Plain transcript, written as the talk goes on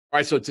All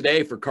right, so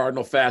today for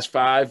Cardinal Fast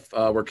Five,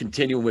 we're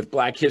continuing with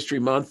Black History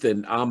Month,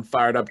 and I'm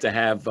fired up to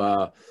have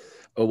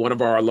one of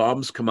our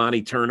alums,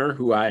 Komani Turner,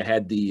 who I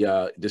had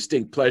the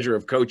distinct pleasure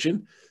of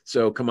coaching.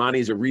 So Komani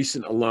is a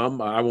recent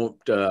alum. I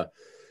won't,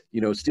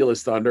 steal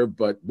his thunder,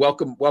 but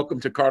welcome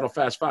to Cardinal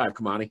Fast Five,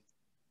 Komani.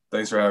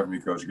 Thanks for having me,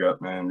 Coach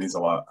Gut, man. It means a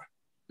lot.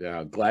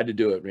 Yeah, glad to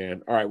do it,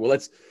 man. All right, well,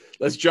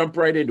 let's jump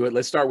right into it.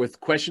 Let's start with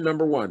question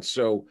number one.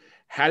 So,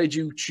 how did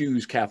you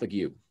choose Catholic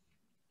U?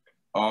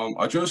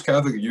 I chose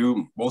Catholic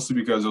U mostly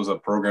because it was a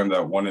program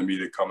that wanted me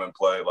to come and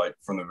play like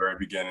from the very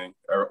beginning.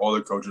 All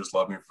the coaches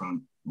loved me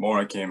from the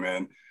moment I came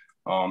in.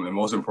 And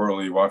most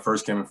importantly, when I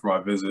first came in for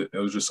my visit, it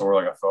was just sort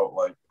of like I felt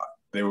like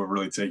they would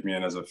really take me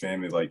in as a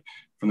family. Like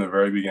from the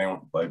very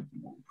beginning, like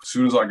as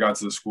soon as I got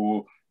to the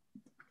school,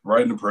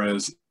 right in the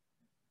prayers,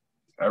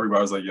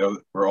 everybody was like, yo,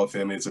 we're all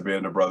family. It's a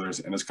band of brothers.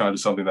 And it's kind of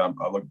just something that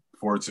I look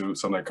forward to,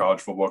 something like college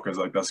football, because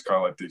like that's kind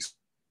of like the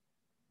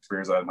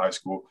experience I had in high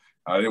school.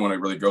 I didn't want to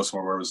really go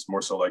somewhere where it was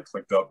more so like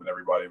clicked up and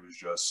everybody was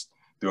just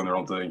doing their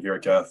own thing. Here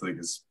at Catholic,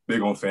 it's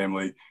big on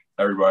family.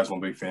 Everybody's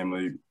one big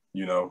family.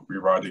 You know, we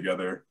ride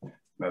together.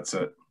 That's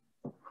it.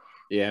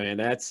 Yeah, man,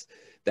 that's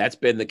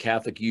been the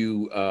Catholic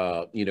U,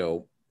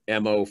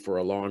 MO for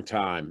a long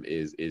time.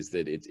 Is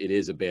that it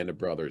is a band of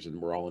brothers,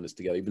 and we're all in this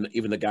together.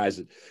 Even the guys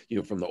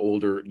that, from the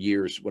older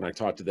years, when I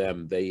talk to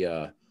them,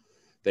 they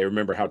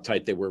remember how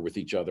tight they were with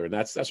each other, and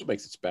that's what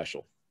makes it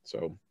special.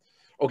 So.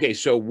 Okay,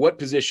 so what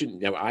position?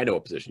 Now I know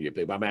what position you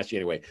played, but I'm asking you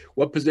anyway.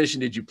 What position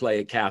did you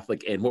play at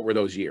Catholic, and what were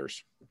those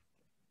years?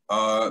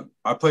 I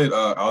played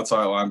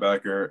outside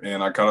linebacker,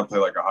 and I kind of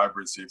played like a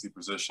hybrid safety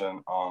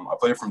position. I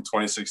played from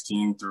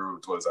 2016 through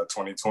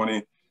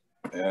 2020,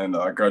 and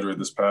I graduated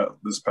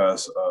this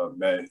past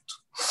May.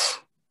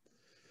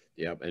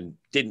 Yeah, and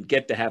didn't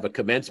get to have a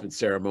commencement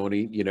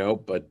ceremony,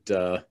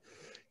 but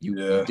you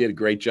did a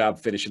great job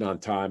finishing on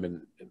time,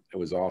 and it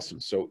was awesome.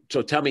 So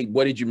tell me,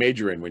 what did you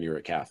major in when you were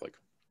at Catholic?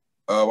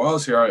 While I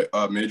was here,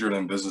 I majored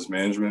in business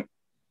management.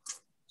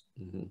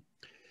 Mm-hmm.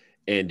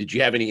 And did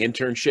you have any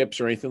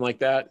internships or anything like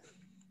that?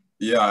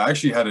 Yeah, I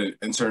actually had an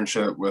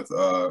internship with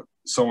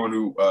someone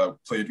who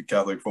played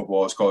Catholic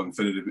football. It's called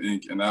Infinitive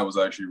Inc. And that was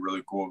actually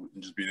really cool.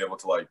 And just being able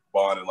to like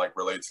bond and like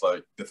relate to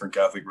like different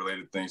Catholic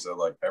related things that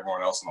like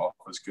everyone else in the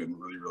office couldn't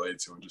really relate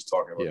to, and just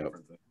talking about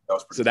different things. That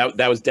was pretty cool.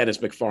 That was Dennis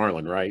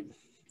McFarland, right?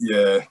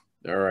 Yeah.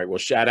 All right. Well,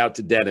 shout out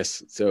to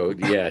Dennis. So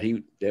yeah,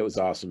 that was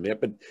awesome. Yeah,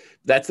 but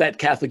that's that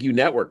Catholic U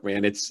network,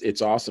 man.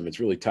 It's awesome. It's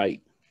really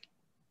tight.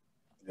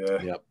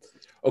 Yeah. Yep.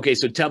 Okay.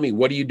 So tell me,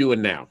 what are you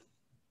doing now?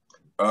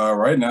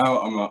 Right now,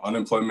 I'm an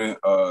unemployment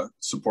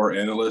support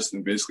analyst,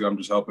 and basically, I'm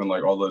just helping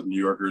like all the New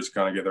Yorkers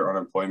kind of get their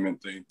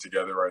unemployment thing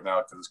together right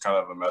now, because it's kind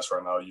of a mess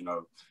right now,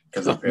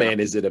 because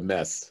man, is it a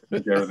mess?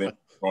 Everything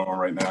going on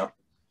right now.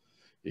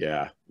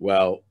 Yeah.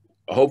 Well,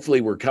 hopefully,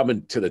 we're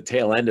coming to the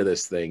tail end of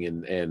this thing,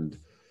 and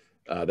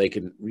they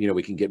can,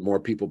 we can get more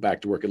people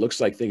back to work. It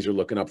looks like things are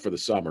looking up for the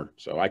summer,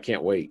 so I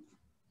can't wait.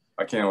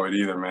 I can't wait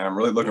either, man. I'm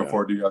really looking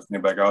forward to you guys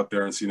getting back out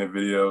there and seeing the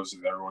videos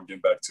and everyone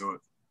getting back to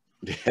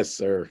it. Yes,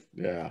 sir.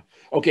 Yeah.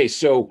 Okay.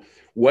 So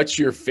what's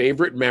your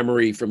favorite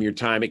memory from your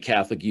time at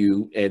Catholic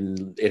U?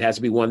 And it has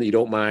to be one that you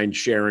don't mind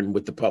sharing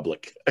with the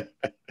public.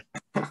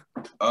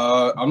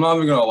 I'm not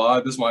even going to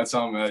lie. This might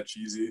sound mad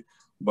cheesy,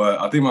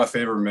 but I think my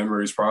favorite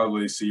memory is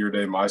probably senior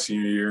day, my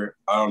senior year.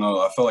 I don't know.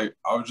 I felt like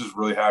I was just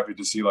really happy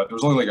to see, like, there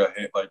was only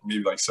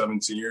maybe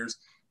 7 seniors,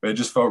 but it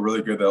just felt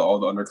really good that all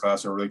the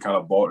underclassmen really kind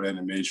of bought in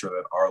and made sure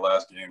that our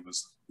last game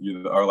was,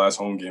 our last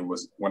home game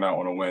went out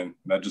on a win. And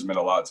that just meant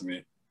a lot to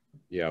me.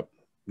 Yep.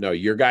 No,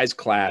 your guys'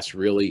 class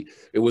really,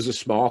 it was a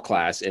small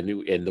class, and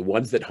the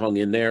ones that hung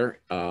in there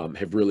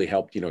have really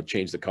helped,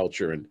 change the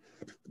culture. And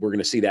we're going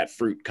to see that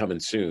fruit coming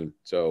soon.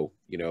 So,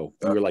 we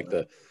were like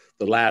the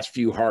last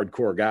few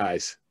hardcore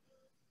guys.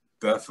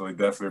 Definitely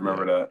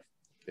remember that.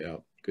 Yeah,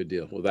 good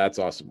deal. Well, that's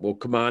awesome. Well,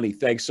 Komani,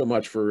 thanks so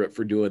much for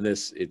doing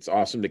this. It's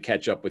awesome to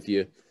catch up with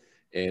you,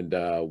 and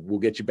we'll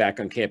get you back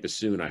on campus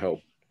soon, I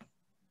hope.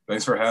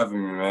 Thanks for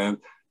having me, man.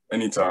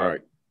 Anytime. All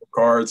right.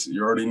 Cards,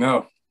 you already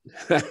know.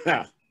 Good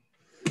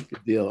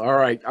deal. All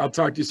right. I'll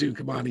talk to you soon,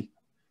 Komani.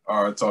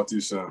 All right. Talk to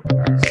you soon. All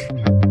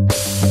right.